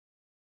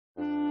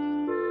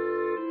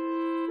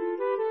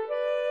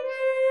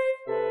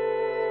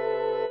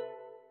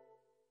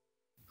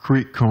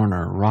creek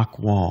corner, rock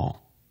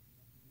wall.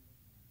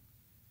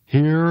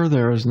 Here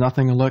there is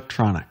nothing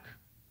electronic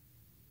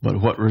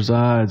but what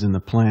resides in the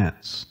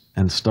plants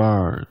and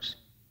stars.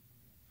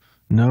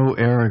 No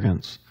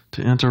arrogance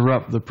to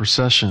interrupt the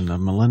procession of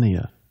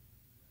millennia,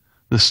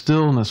 the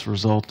stillness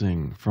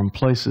resulting from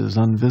places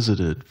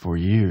unvisited for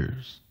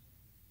years.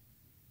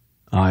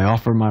 I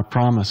offer my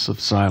promise of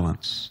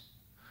silence,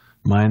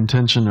 my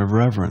intention of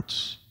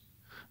reverence,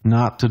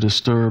 not to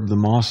disturb the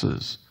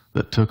mosses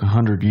that took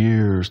 100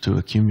 years to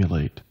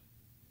accumulate.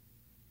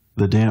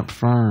 The damp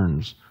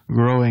ferns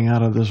growing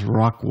out of this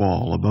rock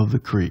wall above the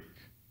creek,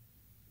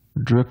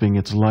 dripping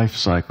its life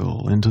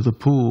cycle into the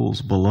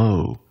pools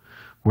below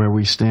where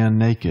we stand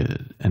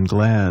naked and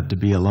glad to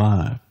be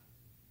alive.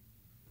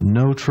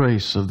 No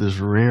trace of this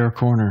rare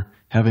corner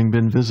having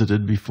been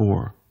visited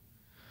before.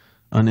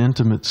 An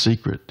intimate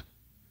secret,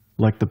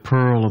 like the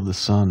pearl of the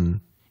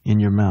sun in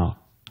your mouth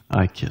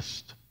I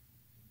kissed.